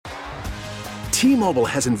T-Mobile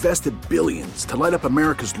has invested billions to light up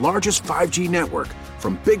America's largest 5G network,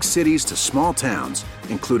 from big cities to small towns,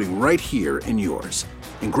 including right here in yours.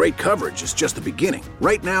 And great coverage is just the beginning.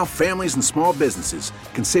 Right now, families and small businesses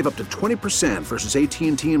can save up to 20% versus AT&T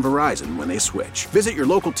and Verizon when they switch. Visit your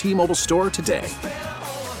local T-Mobile store today.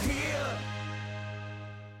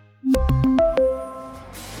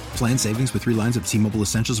 Plan savings with 3 lines of T-Mobile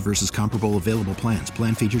Essentials versus comparable available plans.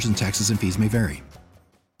 Plan features and taxes and fees may vary.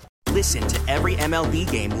 Listen to every MLB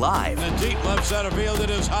game live. In the deep left center field, it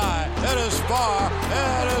is high, it is far,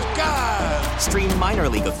 it is gone. Stream minor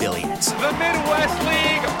league affiliates. The Midwest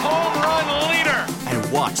League home run leader.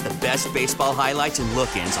 And watch the best baseball highlights and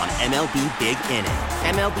look-ins on MLB Big Inning.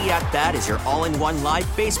 MLB At Bat is your all-in-one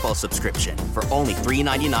live baseball subscription for only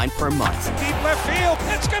 $3.99 per month. Deep left field,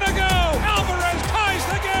 it's gonna go. Alvarez ties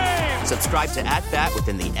the game. Subscribe to At Bat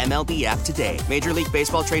within the MLB app today. Major League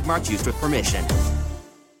Baseball trademarks used with permission.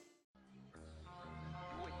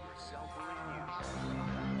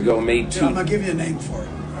 Go made two. I'm gonna give you a name for it.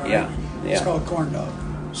 Yeah. It's called corn dog.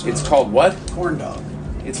 So it's called what? Corn dog.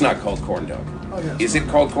 It's not called corn dog. Oh, yeah, is it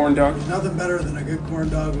called corn dog? There's nothing better than a good corn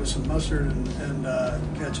dog with some mustard and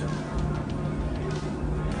ketchup.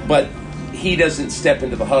 But he doesn't step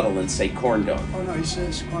into the huddle and say corn dog. Oh no, he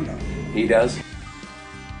says corn dog. He does.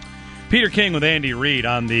 Peter King with Andy Reid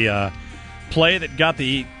on the play that got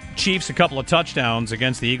the Chiefs a couple of touchdowns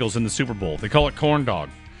against the Eagles in the Super Bowl. They call it corn dog.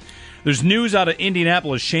 There's news out of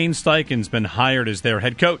Indianapolis. Shane Steichen's been hired as their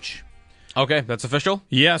head coach. Okay, that's official?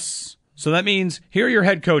 Yes. So that means here are your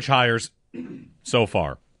head coach hires so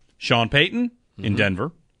far. Sean Payton in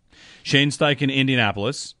Denver. Shane Steichen,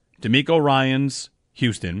 Indianapolis. DeMeco Ryans,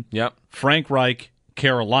 Houston. Yep. Frank Reich,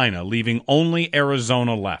 Carolina, leaving only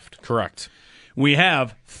Arizona left. Correct. We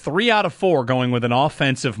have 3 out of 4 going with an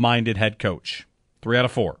offensive-minded head coach. 3 out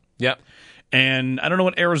of 4. Yep. And I don't know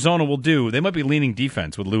what Arizona will do. They might be leaning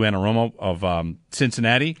defense with Lou Anarumo of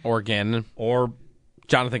Cincinnati. Or Gannon. Or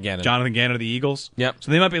Jonathan Gannon. Jonathan Gannon of the Eagles. Yep.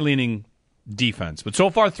 So they might be leaning defense. But so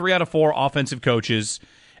far, 3 out of 4 offensive coaches.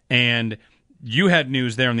 And you had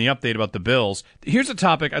news there in the update about the Bills. Here's a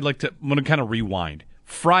topic I'm going to kind of rewind.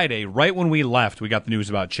 Friday, right when we left, we got the news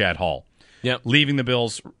about Chad Hall. Yep. Leaving the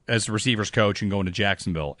Bills as the receivers coach and going to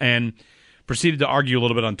Jacksonville. And proceeded to argue a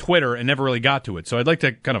little bit on Twitter and never really got to it. So I'd like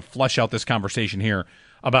to kind of flesh out this conversation here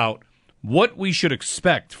about what we should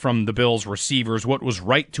expect from the Bills receivers, what was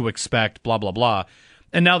right to expect, blah, blah, blah.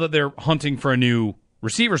 And now that they're hunting for a new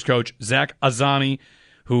receivers coach, Zach Azzanni,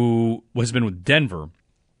 who has been with Denver,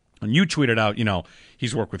 and you tweeted out,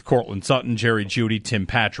 he's worked with Cortland Sutton, Jerry Jeudy, Tim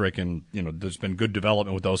Patrick, and, there's been good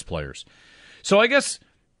development with those players. So I guess,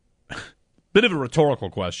 bit of a rhetorical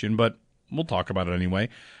question, but we'll talk about it anyway.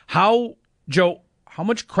 Joe, how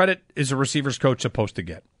much credit is a receivers coach supposed to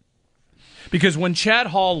get? Because when Chad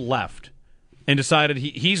Hall left and decided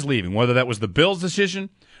he's leaving, whether that was the Bills' decision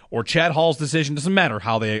or Chad Hall's decision, doesn't matter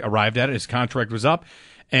how they arrived at it. His contract was up,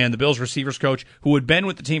 and the Bills' receivers coach, who had been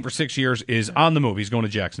with the team for 6 years, is on the move. He's going to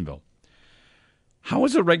Jacksonville. How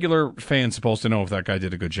is a regular fan supposed to know if that guy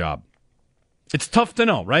did a good job? It's tough to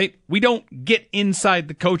know, right? We don't get inside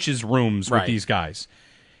the coaches' rooms with these guys.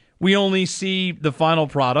 We only see the final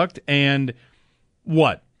product, and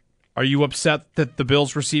what? Are you upset that the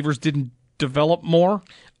Bills receivers didn't develop more?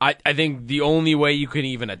 I think the only way you can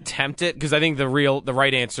even attempt it, because I think the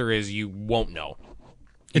right answer is you won't know.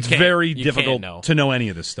 It's very difficult to know any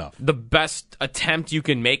of this stuff. The best attempt you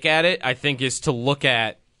can make at it, I think, is to look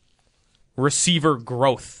at receiver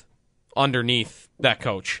growth underneath that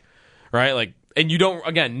coach, right? And you don't,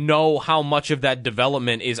 again, know how much of that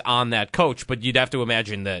development is on that coach, but you'd have to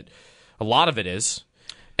imagine that a lot of it is.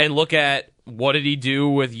 And look at what did he do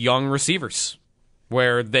with young receivers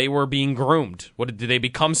where they were being groomed? Did they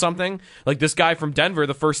become something? Like this guy from Denver,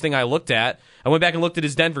 the first thing I looked at, I went back and looked at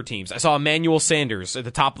his Denver teams. I saw Emmanuel Sanders at the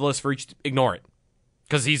top of the list for each. Ignore it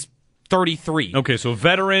because he's 33. Okay, so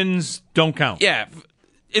veterans don't count. Yeah.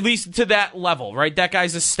 At least to that level, right? That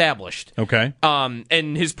guy's established. Okay.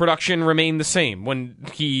 And his production remained the same when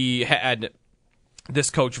he had this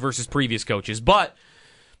coach versus previous coaches. But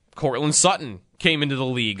Cortland Sutton came into the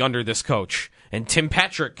league under this coach, and Tim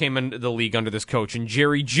Patrick came into the league under this coach, and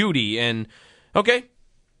Jerry Jeudy, and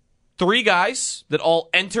 3 guys that all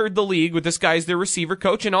entered the league with this guy as their receiver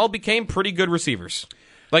coach, and all became pretty good receivers.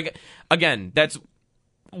 Again, that's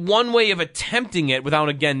one way of attempting it without,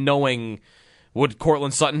 again, knowing. Would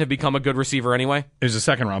Cortland Sutton have become a good receiver anyway? He was a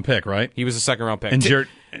second-round pick, right? He was a second-round pick. And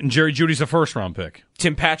Jerry Jeudy's a first-round pick.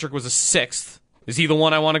 Tim Patrick was a 6th. Is he the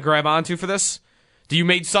one I want to grab onto for this? Do you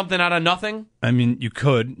make something out of nothing? I mean, you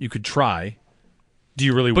could try. Do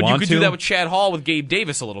you really want to? But you could do that with Chad Hall, with Gabe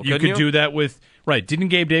Davis a little, couldn't you? You could do that with Right. Didn't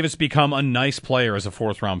Gabe Davis become a nice player as a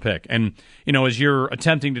fourth-round pick? And, as you're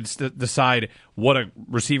attempting to decide what a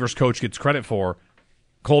receivers coach gets credit for,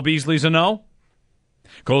 Cole Beasley's a no?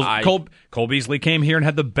 Cole Beasley came here and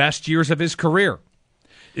had the best years of his career.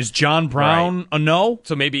 Is John Brown a no?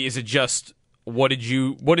 So maybe is it just what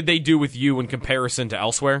did they do with you in comparison to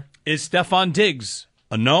elsewhere? Is Stephon Diggs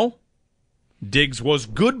a no? Diggs was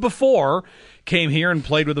good before, came here and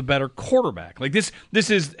played with a better quarterback. Like this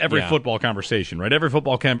is every football conversation, right? Every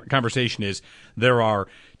football conversation is there are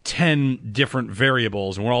 10 different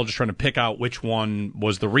variables, and we're all just trying to pick out which one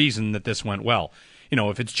was the reason that this went well.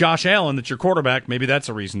 If it's Josh Allen that's your quarterback, maybe that's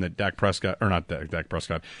a reason that that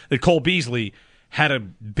Cole Beasley had a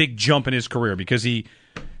big jump in his career because he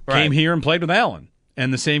came here and played with Allen.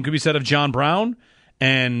 And the same could be said of John Brown.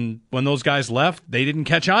 And when those guys left, they didn't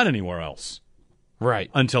catch on anywhere else. Right.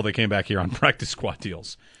 Until they came back here on practice squad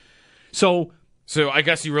deals. So I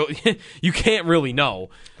guess you can't really know.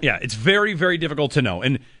 Yeah, it's very, very difficult to know.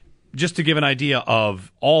 And just to give an idea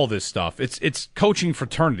of all this stuff, it's coaching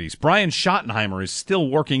fraternities. Brian Schottenheimer is still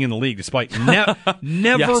working in the league despite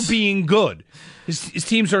never being good. His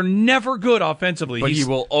teams are never good offensively. But he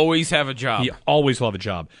will always have a job. He always will have a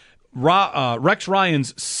job. Rex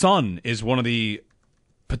Ryan's son is one of the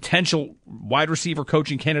potential wide receiver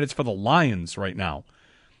coaching candidates for the Lions right now.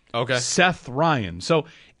 Okay. Seth Ryan. So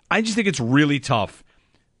I just think it's really tough.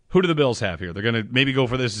 Who do the Bills have here? They're going to maybe go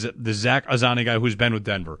for the Zach Azzani guy who's been with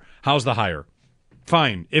Denver. How's the hire?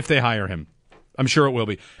 Fine, if they hire him. I'm sure it will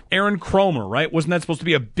be. Aaron Cromer, right? Wasn't that supposed to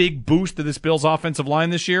be a big boost to this Bills offensive line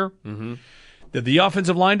this year? Mm-hmm. Did the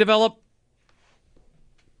offensive line develop?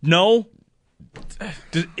 No.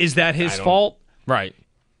 Is that his fault? Right.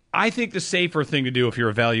 I think the safer thing to do if you're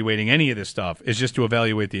evaluating any of this stuff is just to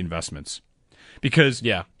evaluate the investments. Because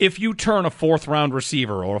if you turn a fourth-round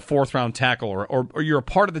receiver or a fourth-round tackle or you're a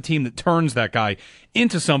part of the team that turns that guy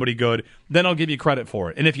into somebody good, then I'll give you credit for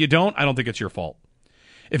it. And if you don't, I don't think it's your fault.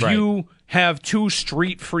 If you have two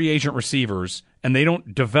street free agent receivers and they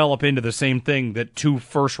don't develop into the same thing that two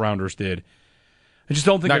first-rounders did, I just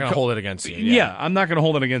don't think... Not going to hold it against you. Yeah, I'm not going to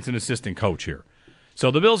hold it against an assistant coach here.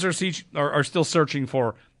 So the Bills are still searching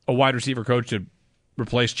for a wide receiver coach to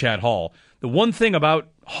replace Chad Hall. The one thing about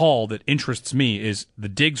Hall that interests me is the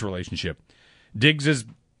Diggs relationship. Diggs has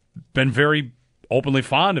been very openly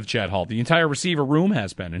fond of Chad Hall. The entire receiver room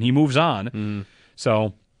has been, and he moves on.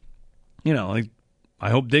 So, I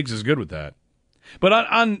hope Diggs is good with that. But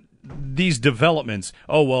on these developments,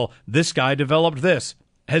 this guy developed this.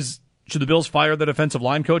 Should the Bills fire the defensive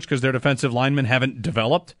line coach because their defensive linemen haven't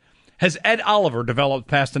developed? Has Ed Oliver developed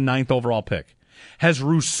past the 9th overall pick? Has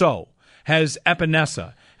Rousseau? Has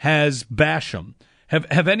Epinesa? Has Basham?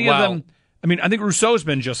 Have any of them? I mean, I think Rousseau's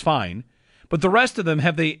been just fine, but the rest of them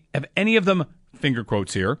have any of them, finger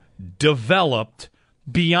quotes here, developed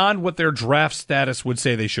beyond what their draft status would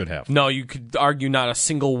say they should have? No, you could argue not a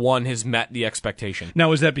single one has met the expectation.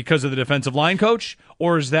 Now, is that because of the defensive line coach,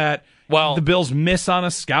 or is that the Bills miss on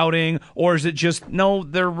a scouting, or is it just no,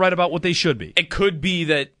 they're right about what they should be? It could be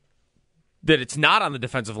that it's not on the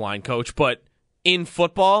defensive line coach, but in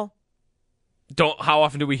football, how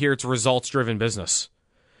often do we hear it's a results-driven business?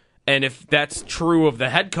 And if that's true of the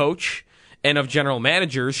head coach and of general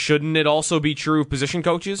managers, shouldn't it also be true of position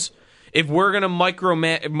coaches? If we're going to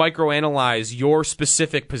microanalyze your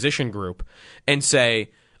specific position group and say,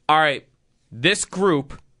 all right, this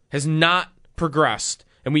group has not progressed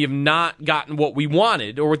and we have not gotten what we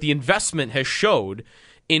wanted or what the investment has showed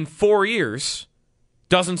in 4 years,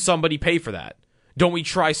 doesn't somebody pay for that? Don't we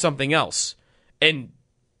try something else? And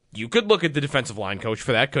you could look at the defensive line coach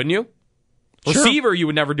for that, couldn't you? Sure. Receiver, you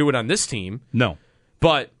would never do it on this team. No.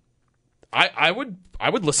 But I would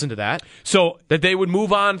listen to that. So that they would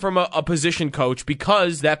move on from a position coach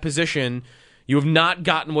because that position, you have not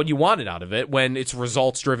gotten what you wanted out of it when it's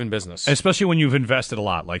results-driven business. Especially when you've invested a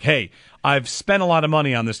lot. Like, hey, I've spent a lot of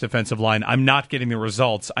money on this defensive line. I'm not getting the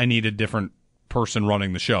results. I need a different person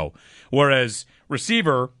running the show. Whereas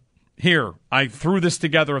receiver, here, I threw this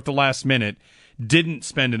together at the last minute, didn't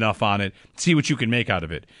spend enough on it, see what you can make out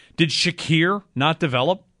of it. Did Shakir not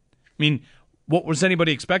develop? I mean, what was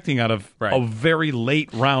anybody expecting out of a very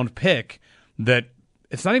late round pick that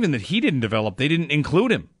it's not even that he didn't develop, they didn't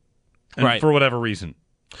include him for whatever reason.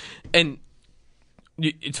 And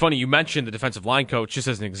it's funny, you mentioned the defensive line coach just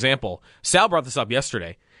as an example. Sal brought this up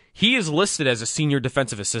yesterday. He is listed as a senior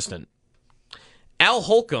defensive assistant. Al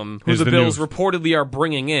Holcomb, who the Bills reportedly are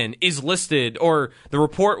bringing in, is listed, or the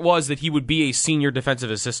report was that he would be a senior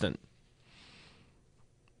defensive assistant.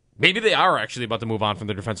 Maybe they are actually about to move on from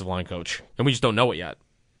their defensive line coach, and we just don't know it yet.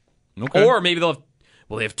 Okay. Or maybe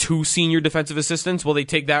Will they have 2 senior defensive assistants? Will they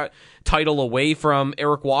take that title away from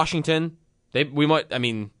Eric Washington?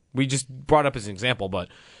 We just brought up as an example, but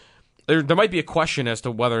there might be a question as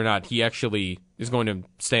to whether or not he actually is going to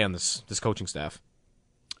stay on this coaching staff.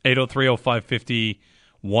 803-0550,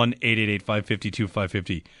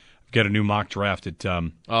 1-888-552-550. I've got a new mock draft at...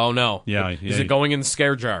 oh, no. Yeah. Is it going in the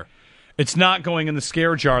scare jar? It's not going in the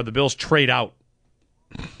scare jar. The Bills trade out.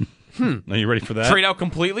 Are you ready for that? Trade out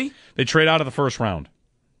completely? They trade out of the first round.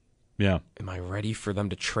 Yeah. Am I ready for them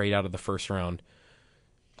to trade out of the first round?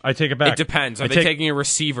 I take it back. It depends. Are they taking a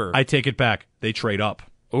receiver? I take it back. They trade up.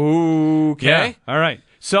 Ooh, okay. Yeah. All right.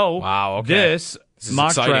 So wow, okay. This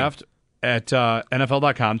mock exciting. draft at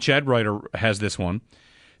NFL.com, Chad Ryder has this one.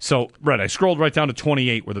 So, I scrolled right down to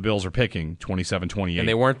 28 where the Bills are picking, 27, 28. And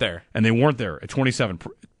they weren't there. At 27.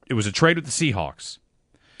 It was a trade with the Seahawks.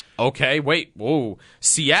 Okay, wait. Whoa.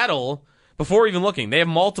 Seattle, before even looking, they have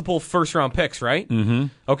multiple first-round picks, right? Mm-hmm.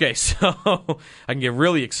 Okay, so I can get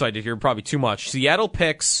really excited here, probably too much. Seattle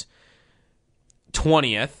picks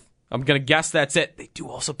 20th. I'm going to guess that's it. They do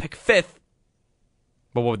also pick 5th.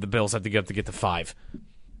 But what would the Bills have to get to 5?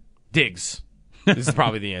 Diggs. This is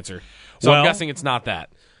probably the answer. So I'm guessing it's not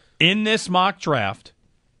that. In this mock draft,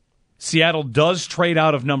 Seattle does trade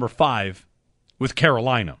out of number 5 with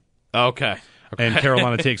Carolina. Okay. And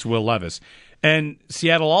Carolina takes Will Levis. And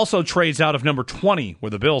Seattle also trades out of number 20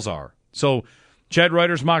 where the Bills are. So Chad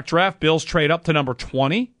Ryder's mock draft, Bills trade up to number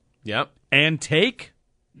 20. Yep. And take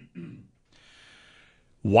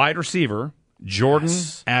wide receiver Jordan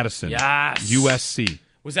Addison. Yes. USC.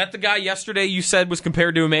 Was that the guy yesterday you said was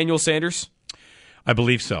compared to Emmanuel Sanders? I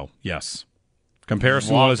believe so, yes.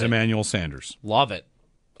 Comparison was Emmanuel Sanders. Love it.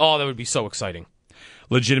 Oh, that would be so exciting.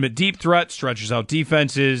 Legitimate deep threat, stretches out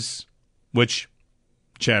defenses, which,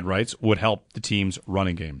 Chad writes, would help the team's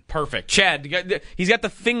running game. Perfect. Chad, he's got the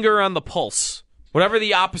finger on the pulse. Whatever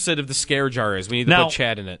the opposite of the scare jar is, we need to put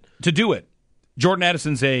Chad in it. To do it, Jordan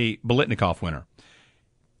Addison's a Biletnikoff winner.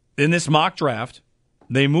 In this mock draft,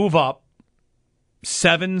 they move up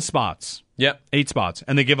 7 spots. Yep. 8 spots.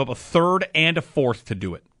 And they give up a 3rd and a 4th to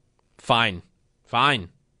do it. Fine.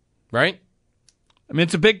 Right? I mean,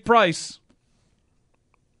 it's a big price.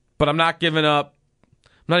 But I'm not giving up.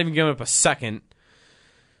 I'm not even giving up a second.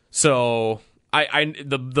 So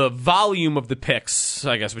the volume of the picks,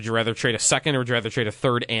 I guess, would you rather trade a second or would you rather trade a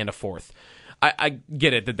 3rd and a 4th? I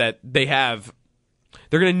get it that they have.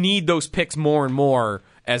 They're going to need those picks more and more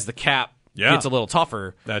as the cap gets a little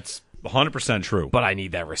tougher. That's 100% true. But I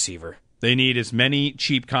need that receiver. They need as many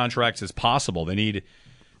cheap contracts as possible.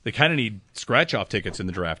 They kind of need scratch-off tickets in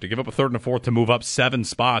the draft. To give up a 3rd and a 4th to move up 7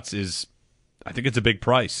 spots I think it's a big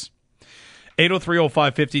price.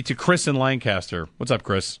 803-0550 to Chris in Lancaster. What's up,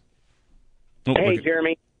 Chris? Hey,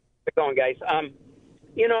 Jeremy. How's it going, guys?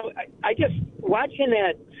 I just, watching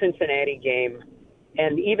that Cincinnati game,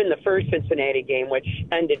 and even the first Cincinnati game, which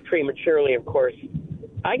ended prematurely, of course,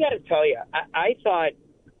 I got to tell you, I thought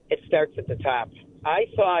it starts at the top. I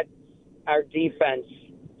thought our defense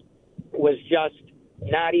was just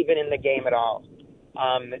not even in the game at all.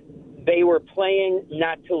 They were playing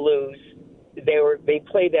not to lose. They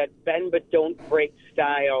played that bend but don't break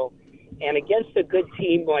style. And against a good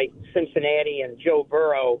team like Cincinnati and Joe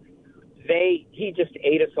Burrow, he just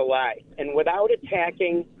ate us alive. And without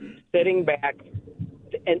attacking, sitting back,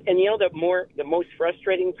 and the most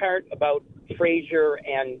frustrating part about Frazier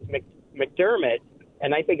and McDermott,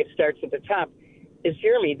 and I think it starts at the top, is,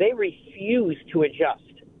 Jeremy, they refuse to adjust.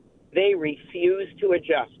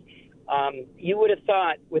 You would have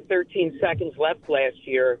thought with 13 seconds left last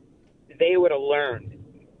year, they would have learned.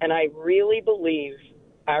 And I really believe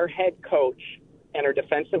our head coach and our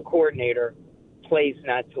defensive coordinator plays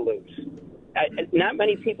not to lose. Not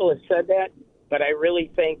many people have said that, but I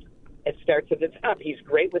really think it starts at the top. He's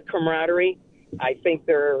great with camaraderie. I think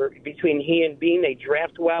between he and Bean, they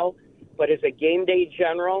draft well. But as a game day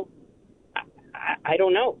general, I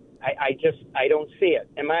don't know. I don't see it.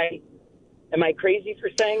 Am I crazy for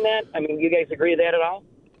saying that? I mean, you guys agree with that at all?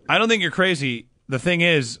 I don't think you're crazy. The thing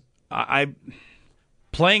is,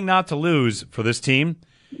 playing not to lose for this team,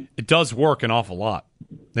 it does work an awful lot.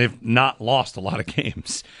 They've not lost a lot of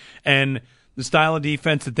games. And the style of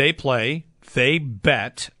defense that they play, they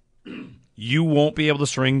bet you won't be able to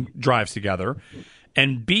string drives together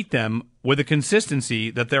and beat them with a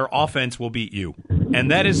consistency that their offense will beat you. And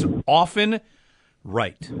that is often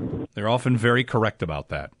right. They're often very correct about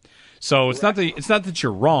that. So it's not that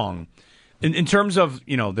you're wrong. In terms of,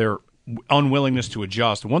 their unwillingness to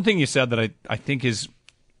adjust, one thing you said that I think is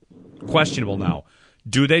questionable now.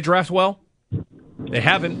 Do they draft well? They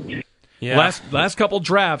haven't. Yeah. Last couple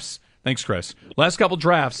drafts, thanks, Chris. Last couple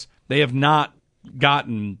drafts, they have not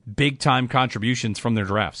gotten big-time contributions from their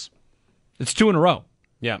drafts. It's 2 in a row.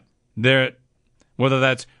 Yeah. Whether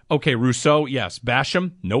that's, okay, Rousseau, yes.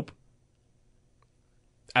 Basham, nope.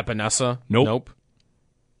 Epinesa, nope.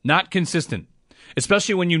 Not consistent,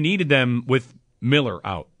 especially when you needed them with Miller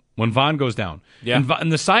out, when Vaughn goes down. Yeah.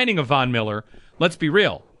 And the signing of Von Miller, let's be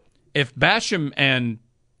real, if Basham and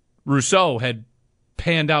Rousseau had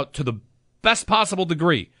panned out to the best possible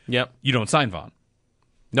degree, yep, you don't sign Vaughn.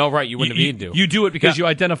 No, right, you wouldn't have needed to. You do it because you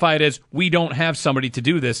identify it as, we don't have somebody to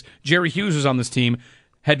do this. Jerry Hughes was on this team,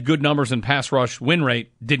 had good numbers in pass rush, win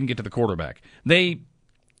rate, didn't get to the quarterback.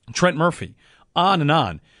 Trent Murphy, on and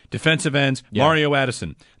on. Defensive ends, Mario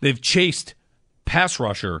Addison. They've chased pass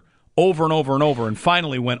rusher over and over and over, and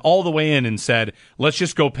finally went all the way in and said, let's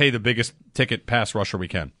just go pay the biggest ticket pass rusher we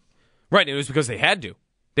can. Right, it was because they had to.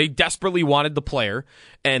 They desperately wanted the player,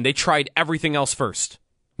 and they tried everything else first.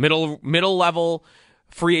 Middle level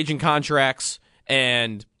free agent contracts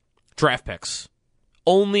and draft picks.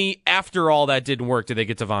 Only after all that didn't work did they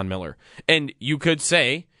get to Von Miller. And you could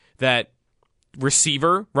say that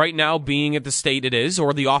receiver right now being at the state it is,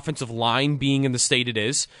 or the offensive line being in the state it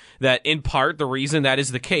is, that in part the reason that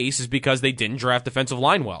is the case is because they didn't draft defensive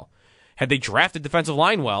line well. Had they drafted defensive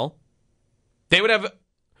line well, they would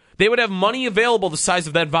have money available the size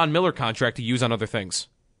of that Von Miller contract to use on other things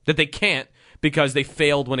that they can't because they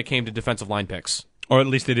failed when it came to defensive line picks. Or at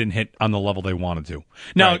least they didn't hit on the level they wanted to.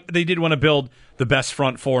 Now, They did want to build the best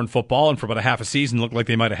front four in football, and for about a half a season, looked like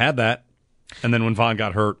they might have had that. And then when Vaughn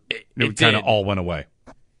got hurt, it kind of all went away.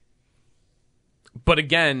 But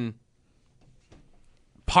again,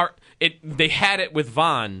 they had it with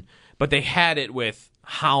Vaughn, but they had it with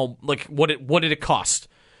what did it cost?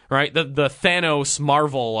 Right? The Thanos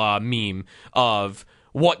Marvel meme of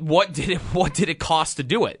what did it cost to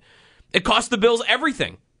do it? It cost the Bills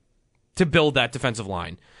everything to build that defensive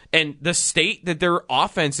line. And the state that their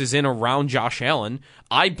offense is in around Josh Allen,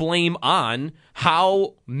 I blame on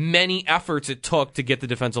how many efforts it took to get the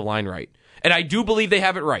defensive line right. And I do believe they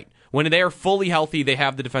have it right. When they are fully healthy, they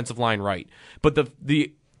have the defensive line right. But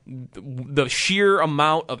the sheer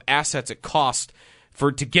amount of assets it cost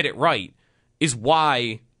to get it right is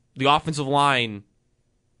why the offensive line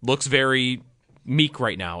looks very meek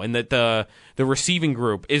right now, and that the receiving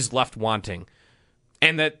group is left wanting.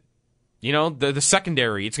 And that, the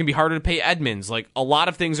secondary, it's going to be harder to pay Edmonds. Like, a lot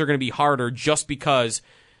of things are going to be harder just because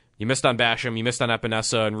you missed on Basham, you missed on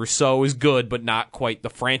Epinesa, and Rousseau is good, but not quite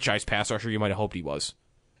the franchise pass rusher you might have hoped he was.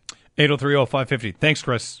 803-0550. Thanks,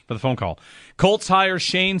 Chris, for the phone call. Colts hire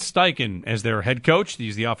Shane Steichen as their head coach.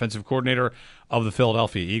 He's the offensive coordinator of the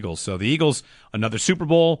Philadelphia Eagles. So the Eagles, another Super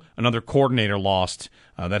Bowl, another coordinator lost.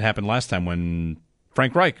 That happened last time when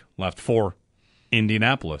Frank Reich left for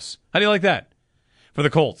Indianapolis. How do you like that for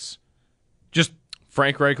the Colts? Just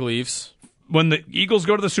Frank Reich leaves. When the Eagles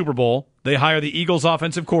go to the Super Bowl, they hire the Eagles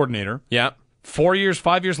offensive coordinator. Yeah. 5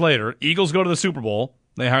 years later, Eagles go to the Super Bowl,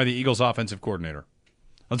 they hire the Eagles offensive coordinator.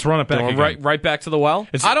 Let's run it back again. Right back to the well?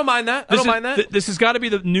 I don't mind that. This has got to be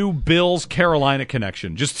the new Bills-Carolina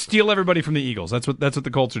connection. Just steal everybody from the Eagles. That's what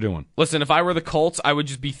the Colts are doing. Listen, if I were the Colts, I would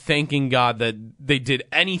just be thanking God that they did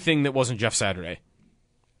anything that wasn't Jeff Saturday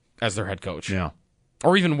as their head coach. Yeah.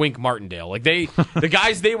 Or even Wink Martindale. Like, the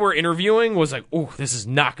guys they were interviewing was like, ooh, this is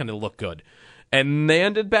not going to look good. And they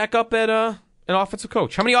ended back up at an offensive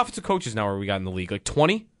coach. How many offensive coaches now are we got in the league? Like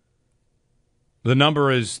 20? The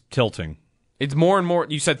number is tilting. It's more and more.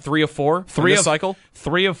 You said 3 of 4 cycle?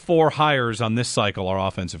 3 of 4 hires on this cycle are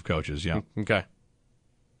offensive coaches, yeah. Okay.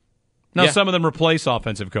 Now, some of them replace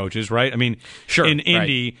offensive coaches, right? I mean, sure, in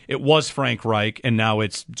Indy, it was Frank Reich, and now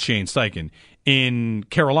it's Shane Steichen. In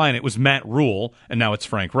Carolina, it was Matt Rule, and now it's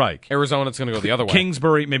Frank Reich. Arizona, it's going to go the other way.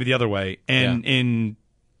 Kingsbury, maybe the other way. And in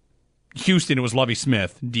Houston, it was Lovie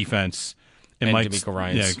Smith, defense. And DeMeco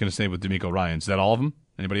Ryans. Yeah, going to stay with DeMeco Ryans. Is that all of them?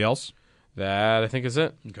 Anybody else? That, I think, is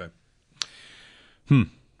it. Okay.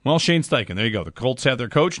 Well, Shane Steichen, there you go. The Colts have their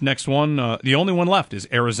coach. Next one, the only one left is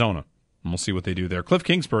Arizona. And we'll see what they do there. Cliff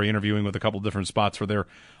Kingsbury interviewing with a couple different spots for their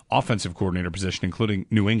offensive coordinator position, including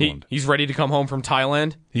New England. He's ready to come home from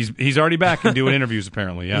Thailand? He's already back and doing interviews,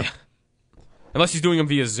 apparently, yeah. Unless he's doing them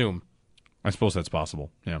via Zoom. I suppose that's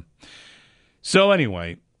possible, yeah. So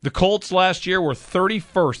anyway, the Colts last year were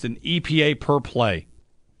 31st in EPA per play.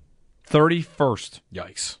 31st.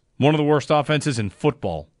 Yikes. One of the worst offenses in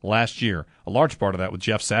football last year. A large part of that with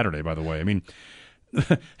Jeff Saturday, by the way. I mean,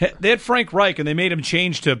 they had Frank Reich, and they made him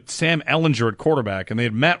change to Sam Ehlinger at quarterback, and they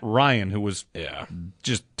had Matt Ryan, who was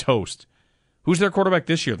just toast. Who's their quarterback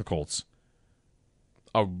this year, the Colts?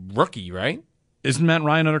 A rookie, right? Isn't Matt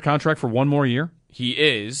Ryan under contract for one more year? He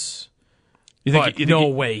is. You think no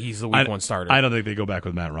way he's the week 1 starter. I don't think they go back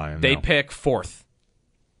with Matt Ryan. They pick 4th.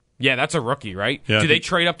 Yeah, that's a rookie, right? Yeah, do they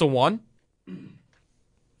trade up to 1?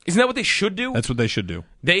 Isn't that what they should do? That's what they should do.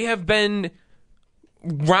 They have been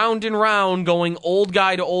round and round going old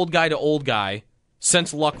guy to old guy to old guy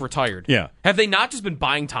since Luck retired. Yeah. Have they not just been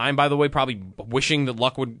buying time, by the way, probably wishing that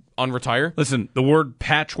Luck would unretire? Listen, the word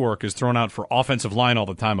patchwork is thrown out for offensive line all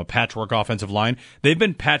the time, a patchwork offensive line. They've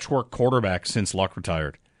been patchwork quarterbacks since Luck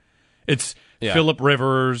retired. It's Phillip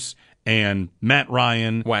Rivers and Matt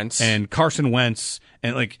Ryan. Wentz. And Carson Wentz.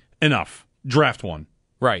 And, enough. Draft one.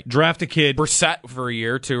 Right. Draft a kid. Brissett for a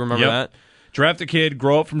year, too. Remember that? Draft a kid,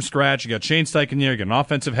 grow up from scratch. You got Shane Steichen there. You got an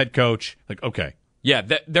offensive head coach. Okay. Yeah,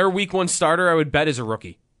 their week 1 starter, I would bet, is a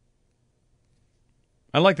rookie.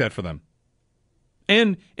 I like that for them.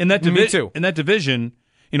 And in that division,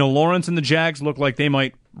 Lawrence and the Jags look like they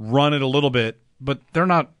might run it a little bit, but they're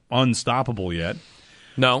not unstoppable yet.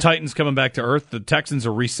 No. Titans coming back to earth. The Texans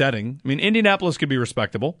are resetting. I mean, Indianapolis could be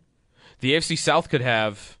respectable. The AFC South could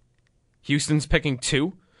have Houston's picking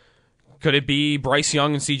 2. Could it be Bryce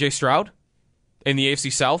Young and C.J. Stroud in the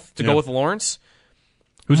AFC South to go with Lawrence?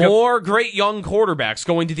 More great young quarterbacks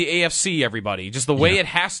going to the AFC, everybody. Just the way it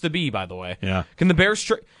has to be, by the way. Yeah. Can the Bears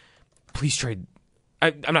please trade?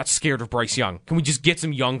 I'm not scared of Bryce Young. Can we just get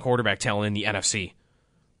some young quarterback talent in the NFC?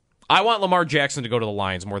 I want Lamar Jackson to go to the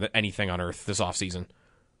Lions more than anything on earth this offseason.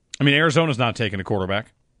 I mean, Arizona's not taking a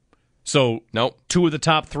quarterback. So, nope. 2 of the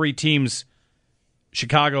top 3 teams,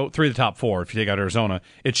 Chicago, 3 of the top 4, if you take out Arizona,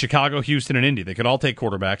 it's Chicago, Houston, and Indy. They could all take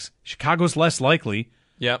quarterbacks. Chicago's less likely.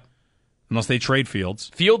 Yep. Unless they trade Fields.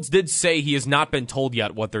 Fields did say he has not been told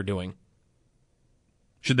yet what they're doing.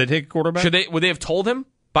 Should they take a quarterback? Would they have told him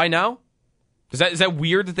by now? Is that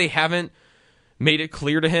weird that they haven't made it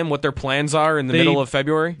clear to him what their plans are in the middle of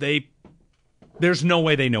February? There's no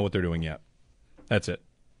way they know what they're doing yet. That's it.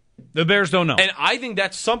 The Bears don't know. And I think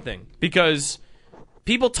that's something, because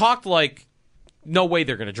people talked like, no way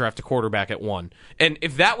they're going to draft a quarterback at 1. And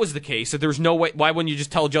if that was the case, if there's no way, why wouldn't you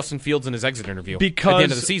just tell Justin Fields in his exit interview at the end of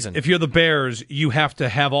the season? If you're the Bears, you have to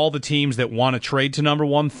have all the teams that want to trade to number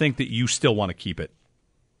 1 think that you still want to keep it.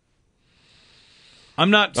 I'm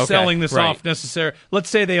not selling this off necessarily. Let's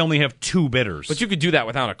say they only have 2 bidders. But you could do that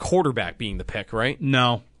without a quarterback being the pick, right?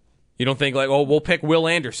 No. You don't think we'll pick Will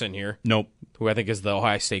Anderson here? Nope. Who I think is the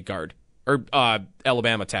Ohio State guard. Or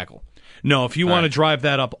Alabama tackle. No, if you want to drive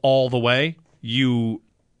that up all the way, you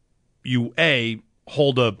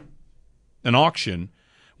hold an auction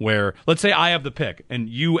where, let's say I have the pick, and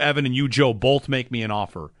you, Evan, and you, Joe, both make me an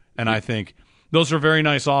offer, and I think those are very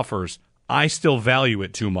nice offers. I still value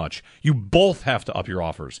it too much. You both have to up your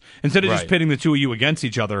offers. Instead of just pitting the 2 of you against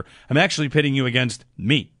each other, I'm actually pitting you against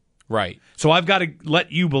me. Right. So I've got to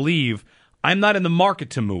let you believe I'm not in the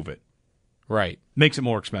market to move it. Right. Makes it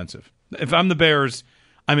more expensive. If I'm the Bears,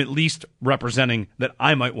 I'm at least representing that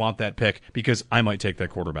I might want that pick because I might take that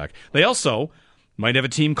quarterback. They also might have a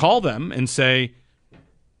team call them and say,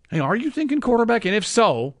 hey, are you thinking quarterback? And if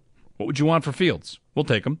so, what would you want for Fields? We'll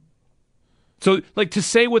take him. So, to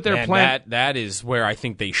say what their plan... That is where I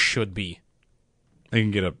think they should be. They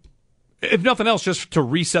can get if nothing else, just to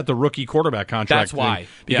reset the rookie quarterback contract. That's why.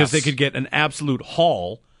 Because they could get an absolute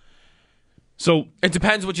haul. So it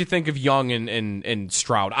depends what you think of Young and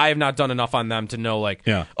Stroud. I have not done enough on them to know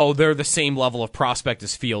they're the same level of prospect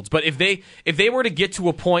as Fields. But if they were to get to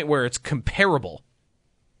a point where it's comparable,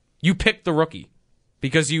 you pick the rookie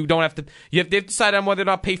because you have to decide on whether or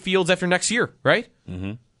not pay Fields after next year, right?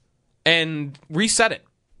 Mm-hmm. And reset it.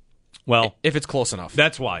 Well, if it's close enough.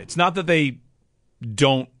 That's why. It's not that they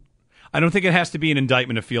don't. I don't think it has to be an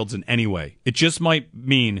indictment of Fields in any way. It just might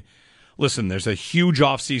mean, listen, there's a huge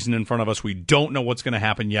offseason in front of us. We don't know what's going to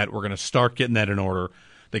happen yet. We're going to start getting that in order.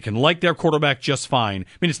 They can like their quarterback just fine.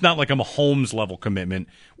 I mean, it's not like a Mahomes level commitment,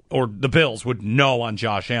 or the Bills would know on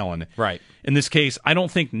Josh Allen. Right. In this case, I don't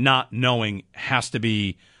think not knowing has to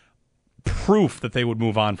be proof that they would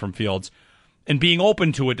move on from Fields. And being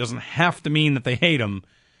open to it doesn't have to mean that they hate him.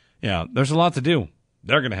 Yeah, there's a lot to do.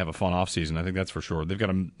 They're going to have a fun offseason. I think that's for sure. They've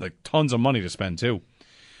got tons of money to spend, too.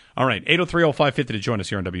 All right, 803-0550 to join us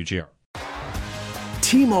here on WGR.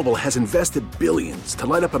 T-Mobile has invested billions to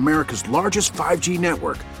light up America's largest 5G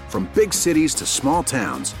network, from big cities to small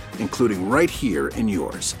towns, including right here in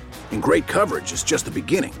yours. And great coverage is just the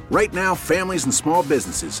beginning. Right now, families and small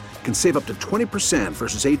businesses can save up to 20%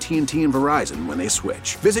 versus AT&T and Verizon when they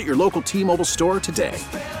switch. Visit your local T-Mobile store today.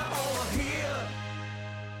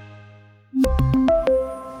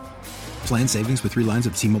 Plan savings with 3 lines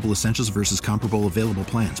of T-Mobile Essentials versus comparable available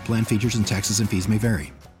plans. Plan features and taxes and fees may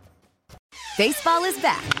vary. Baseball is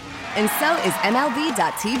back, and so is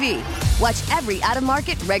MLB.tv. Watch every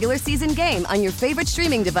out-of-market regular season game on your favorite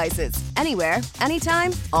streaming devices, anywhere,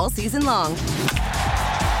 anytime, all season long.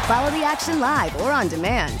 Follow the action live or on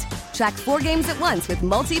demand. Track 4 games at once with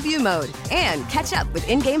multi-view mode and catch up with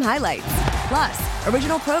in-game highlights. Plus,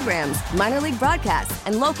 original programs, minor league broadcasts,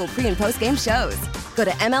 and local pre- and post-game shows. Go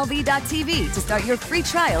to MLB.tv to start your free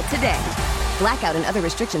trial today. Blackout and other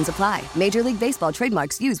restrictions apply. Major League Baseball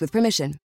trademarks used with permission.